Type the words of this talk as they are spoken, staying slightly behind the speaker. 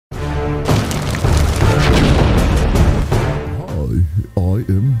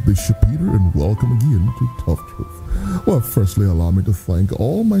Bishop Peter, and welcome again to Tough Truth. Well, firstly, allow me to thank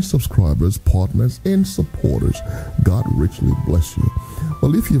all my subscribers, partners, and supporters. God richly bless you.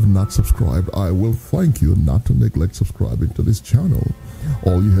 Well, if you've not subscribed, I will thank you not to neglect subscribing to this channel.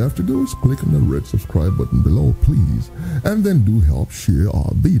 All you have to do is click on the red subscribe button below, please, and then do help share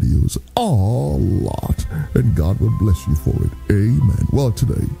our videos a lot, and God will bless you for it. Amen. Well,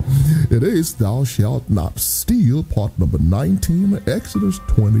 today it is Thou Shalt Not Steal, part number 19, Exodus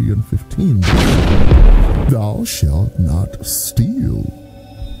 20 and 15. Thou shalt not steal.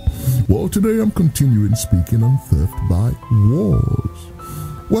 Well, today I'm continuing speaking on theft by wars.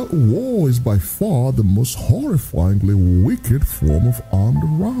 Well, war is by far the most horrifyingly wicked form of armed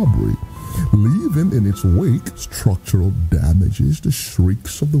robbery, leaving in its wake structural damages, the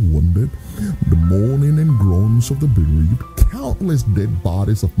shrieks of the wounded, the moaning and groans of the bereaved, countless dead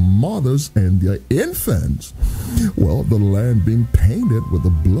bodies of mothers and their infants. Well, the land being painted with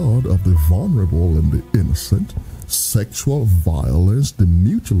the blood of the vulnerable and the innocent, sexual violence, the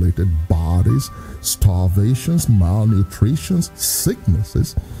mutilated bodies, starvations, malnutritions,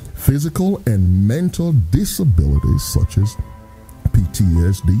 sicknesses, physical and mental disabilities such as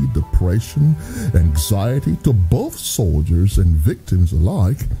PTSD, depression, anxiety to both soldiers and victims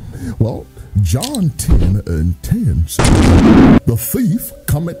alike. Well, John 10 and 10 says, "The thief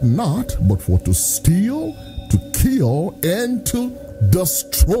cometh not but for to steal, to kill, and to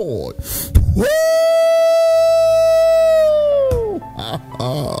destroy." Woo!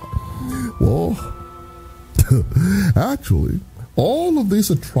 Well, actually, all of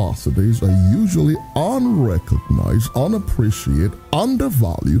these atrocities are usually unrecognized, unappreciated,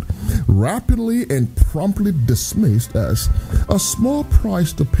 undervalued, rapidly and promptly dismissed as a small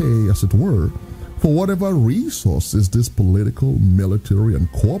price to pay, as it were, for whatever resources these political, military,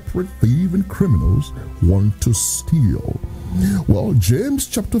 and corporate thieving criminals want to steal. Well, James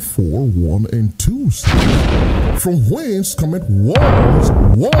chapter 4, 1 and 2 says, "From whence cometh wars,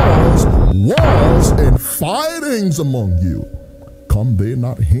 wars, wars, and fightings among you? Come they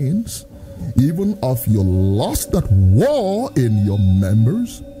not hence, even of your lust that war in your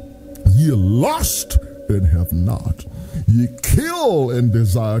members? Ye lust and have not. Ye kill and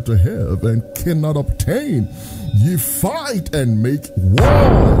desire to have and cannot obtain. Ye fight and make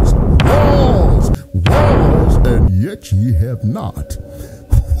wars, wars, wars, and yet ye have not."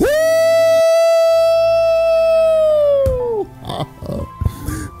 Woo!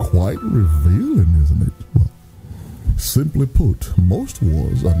 Quite revealing, isn't it? Well, simply put, most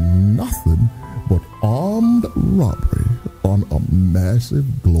wars are nothing but armed robbery on a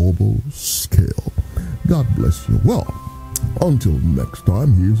massive global scale. God bless you. Well, until next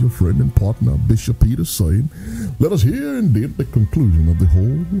time, here's your friend and partner, Bishop Peter, saying, let us hear indeed the conclusion of the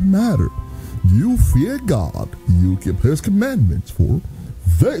whole matter. You fear God, you keep his commandments, for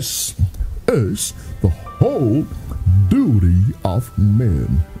this is the whole duty of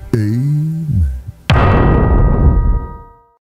men. Amen.